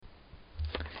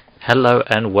Hello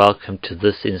and welcome to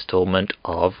this installment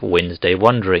of Wednesday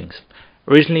Wanderings.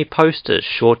 Originally posted as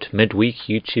short midweek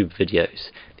YouTube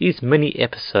videos, these mini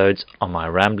episodes are my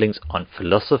ramblings on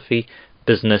philosophy,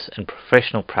 business and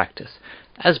professional practice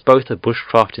as both a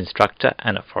bushcraft instructor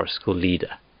and a forest school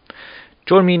leader.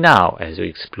 Join me now as we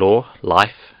explore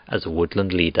life as a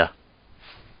woodland leader.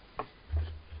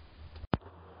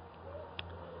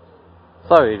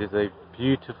 So it is a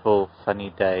beautiful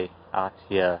sunny day out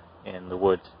here in the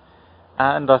woods,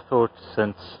 and I thought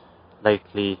since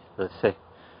lately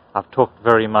I've talked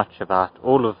very much about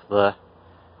all of the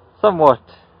somewhat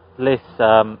less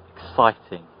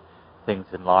exciting things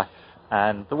in life,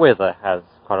 and the weather has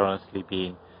quite honestly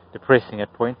been depressing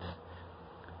at points.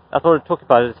 I thought I'd talk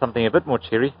about it as something a bit more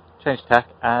cheery, change tack,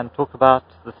 and talk about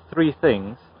the three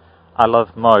things I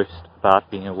love most about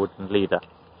being a woodland leader.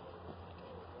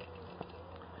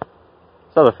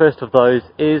 So the first of those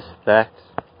is that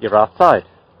you're outside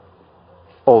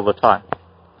all the time,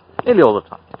 nearly all the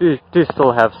time. Do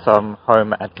still have some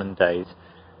home admin days,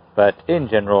 but in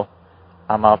general,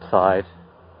 I'm outside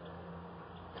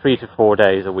 3 to 4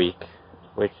 days a week,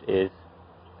 which is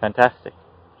fantastic.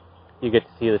 You get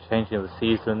to see the changing of the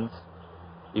seasons.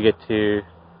 You get to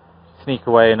sneak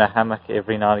away in a hammock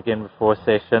every now and again before a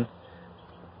session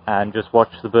and just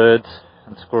watch the birds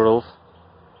and squirrels,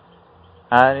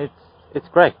 and it's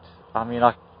great. I mean,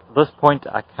 at this point,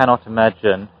 I cannot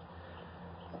imagine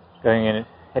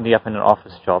ending up in an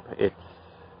office job. It's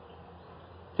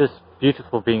just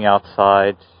beautiful being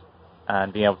outside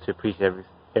and being able to appreciate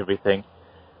everything,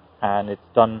 and it's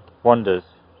done wonders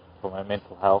for my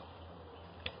mental health.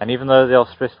 And even though there are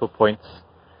stressful points,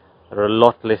 they're a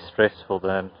lot less stressful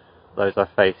than those I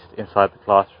faced inside the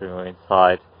classroom or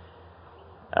inside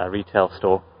a retail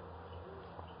store.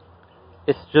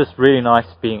 It's just really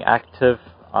nice being active.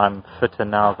 I'm fitter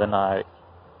now than I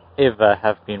ever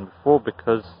have been before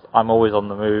because I'm always on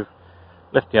the move,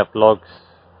 lifting up logs,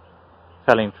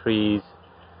 felling trees,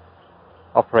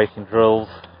 operating drills,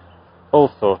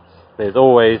 all sorts. There's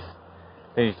always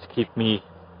things to keep me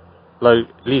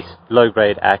at least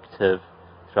low-grade active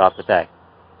throughout the day.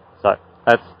 So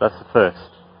that's the first,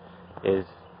 is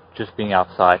just being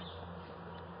outside.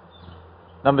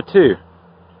 Number two,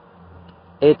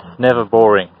 it's never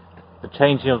boring. The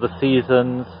changing of the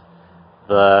seasons,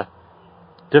 the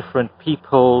different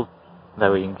people that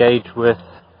we engage with,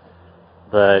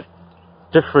 the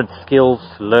different skills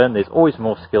to learn. There's always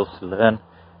more skills to learn.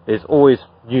 There's always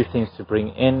new things to bring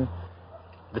in.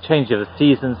 The change of the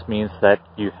seasons means that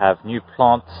you have new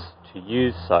plants to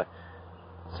use.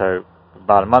 So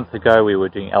about a month ago we were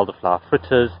doing elderflower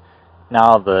fritters.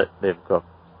 Now that they've got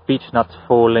beech nuts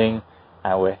falling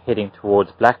and we're heading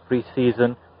towards blackberry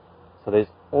season. So there's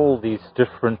all these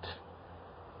different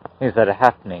things that are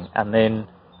happening, and then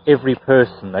every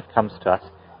person that comes to us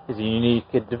is a unique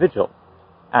individual,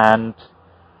 and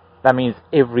that means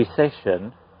every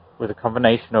session with a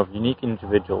combination of unique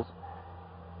individuals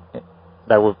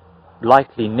that were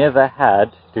likely never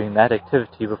had doing that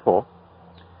activity before.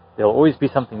 There'll always be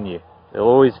something new. There'll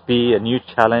always be a new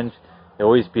challenge. There'll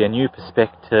always be a new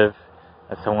perspective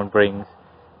that someone brings,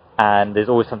 and there's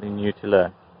always something new to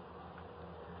learn.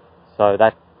 So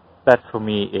that for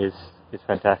me is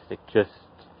fantastic. Just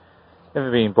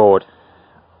never being bored.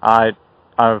 I'm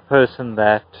a person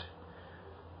that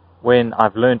when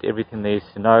I've learned everything there is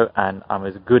to know and I'm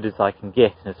as good as I can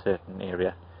get in a certain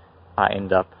area, I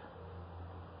end up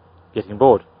getting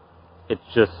bored. It's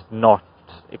just not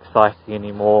exciting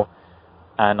anymore,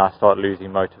 and I start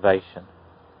losing motivation.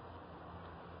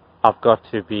 I've got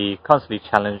to be constantly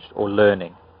challenged or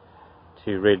learning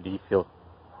to really feel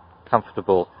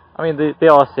comfortable. I mean,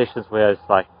 there are sessions where it's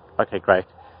like, okay, great,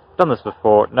 done this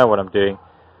before, know what I'm doing,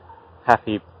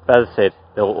 happy. But as I said,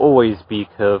 there will always be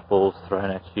curveballs thrown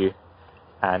at you,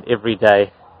 and every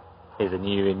day is a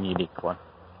new and unique one.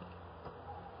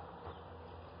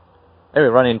 Then we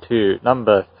run into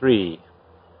number three.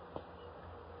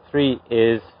 3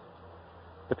 is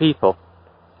the people.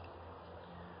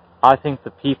 I think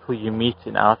the people you meet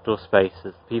in outdoor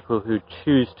spaces, people who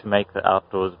choose to make the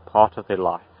outdoors part of their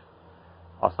life,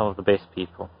 are some of the best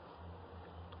people.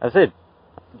 As I said,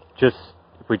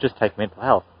 if we just take mental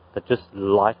health, they're just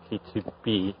likely to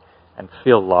be and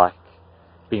feel like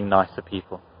being nicer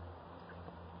people.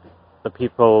 The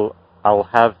people I will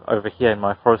have over here in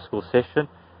my forest school session,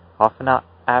 half an hour,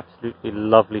 absolutely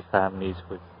lovely families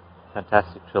with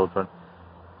fantastic children.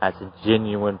 And it's a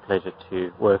genuine pleasure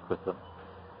to work with them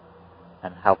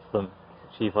and help them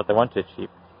achieve what they want to achieve.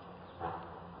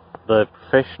 The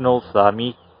professionals that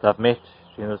I've met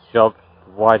doing this job,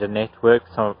 the wider network,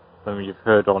 some of them you've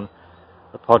heard on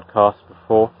the podcast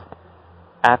before,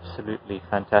 absolutely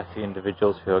fantastic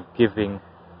individuals who are giving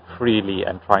freely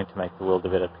and trying to make the world a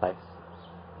better place.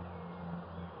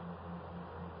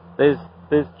 There's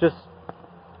just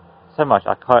so much.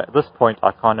 At this point,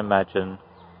 I can't imagine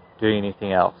doing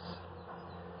anything else.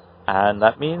 And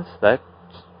that means that,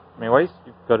 in many ways,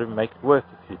 you've got to make it work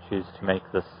if you choose to make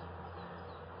this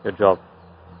your job.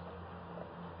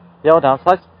 The other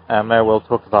downsides, maybe we'll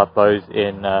talk about those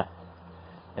in a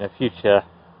future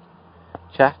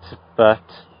chat, but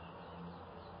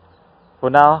for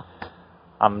now,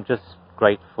 I'm just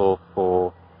grateful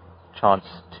for the chance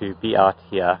to be out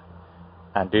here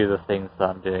and do the things that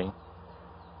I'm doing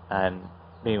and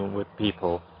being with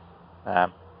people.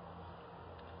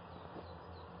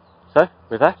 So,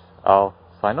 with that, I'll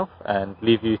sign off and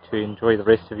leave you to enjoy the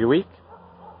rest of your week.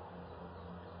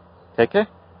 Take care,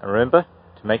 and remember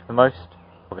to make the most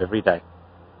of every day.